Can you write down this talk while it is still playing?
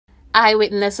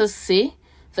Eyewitnesses say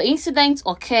the incident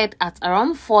occurred at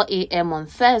around 4 a.m. on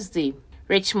Thursday.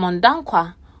 Richmond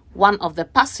Dankwa, one of the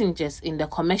passengers in the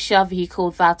commercial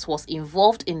vehicle that was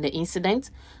involved in the incident,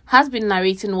 has been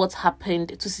narrating what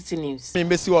happened to Citi News.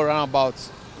 Roundabout,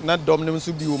 not dominant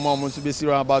to be woman to be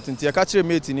roundabout in the catcher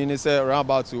meeting in his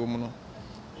roundabout woman.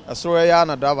 I saw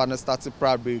a driver and started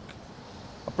proud break.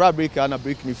 A proud break and a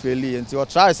break me fairly until I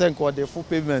try to what the full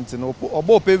pavement and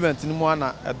or pavement in one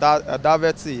a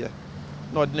diverty.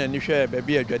 Not any share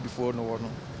baby a dread before no one.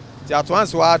 The at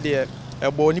once were there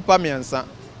a bony pamiansa.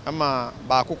 Ama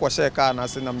ba akokɔ hyɛ car na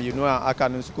se na me no aka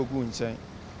no nso kogu nkyɛn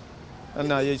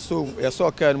na ye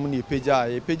so car mu ne pagya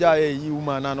yi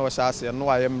woman na ɔhyɛ ase no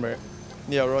ayɛ mmerɛ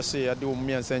ne ɛrɔhye yɛde wo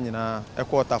miɛnsa nyinaa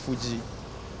ɛkɔ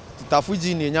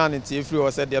tafuji ne nya ne tie free ɔ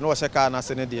sɛ de no ɔhyɛ car na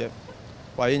se ne de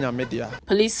wayɛ nya media.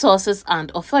 Police sources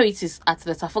and authorities at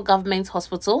the Tafo Government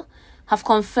Hospital have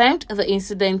confirmed the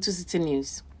incident to Citi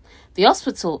News. The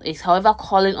hospital is, however,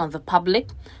 calling on the public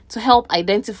to help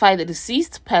identify the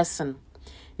deceased person.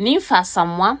 Nimfa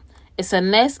Suame is a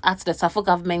nurse at the Tafo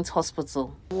Government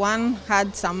Hospital. One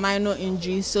had some minor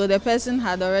injuries, so the person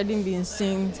had already been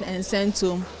seen and sent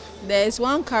home. There is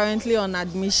one currently on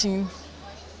admission.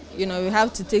 You know, we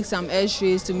have to take some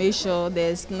x-rays to make sure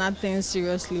there's nothing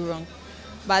seriously wrong.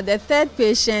 But the third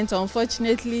patient,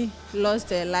 unfortunately,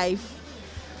 lost her life.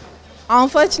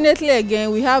 Unfortunately,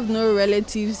 again, we have no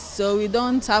relatives, so we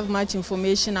don't have much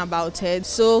information about her.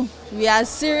 So we are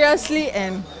seriously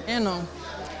and,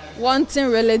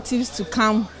 wanting relatives to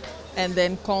come and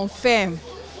then confirm.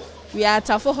 We are at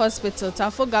Tafo Hospital,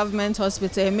 Tafo Government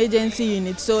Hospital, emergency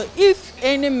unit. So if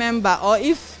any member or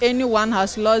if anyone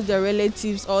has lost their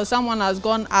relatives or someone has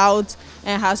gone out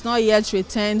and has not yet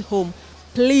returned home,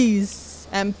 please,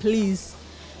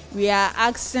 we are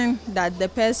asking that the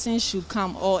person should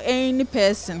come, or any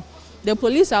person. The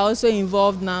police are also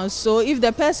involved now, so if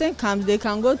the person comes, they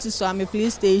can go to Suame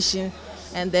police station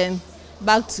and then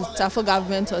back to Tafo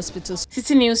Government Hospital.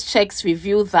 Citi News checks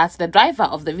reveal that the driver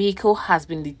of the vehicle has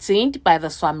been detained by the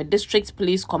Suame District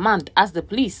Police Command as the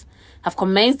police have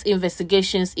commenced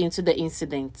investigations into the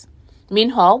incident.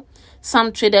 Meanwhile,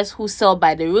 some traders who sell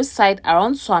by the roadside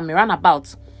around Suame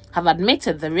roundabout have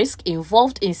admitted the risk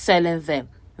involved in selling there.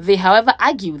 They, however,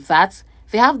 argue that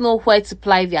they have nowhere to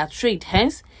ply their trade,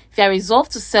 hence they are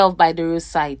resolved to sell by the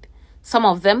roadside. Some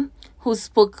of them who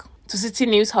spoke to Citi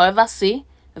News, however, say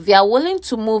they are willing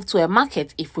to move to a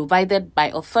market if provided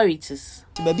by authorities.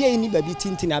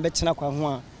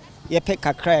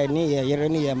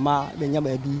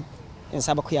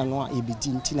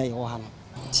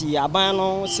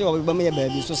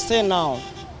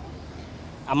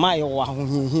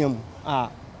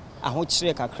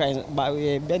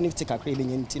 Benefit kakra be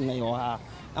ntim na yo ha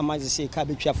amaje say ka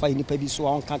betwa fa nipa bi so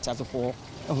on catch for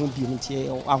ho bi ntie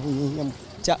ahohiam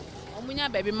ja omunya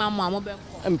baby mama mo be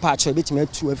mpa cho betime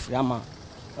atu afiri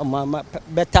ama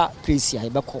better place ya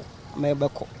ebeko ma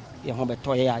ebeko ye ho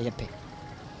beto ye ayepe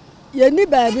ye ni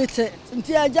baby te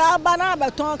nti aja aba na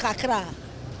beton kakra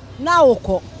na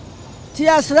wokọ ti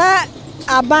asra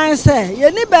aban se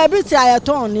ye ni baby te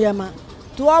ayeton niema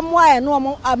to omo no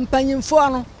omo ampanyimfo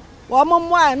no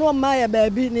Wamamwa no my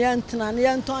baby Niantana,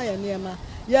 Nianton, Niema.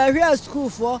 You're here school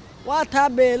for what a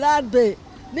bay, lad bay.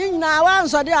 Nina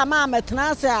once or dear mamma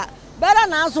Tanasa. Better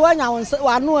now, so when I was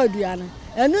one no Diana.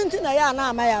 And nothing I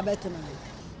now may better.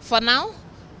 For now,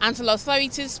 until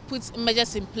authorities put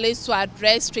measures in place to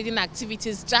address trading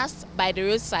activities just by the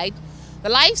roadside, the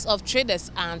lives of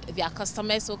traders and their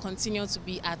customers will continue to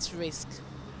be at risk.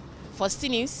 For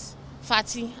Citi News,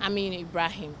 Fatih Amin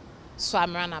Ibrahim,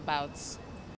 Suame roundabout.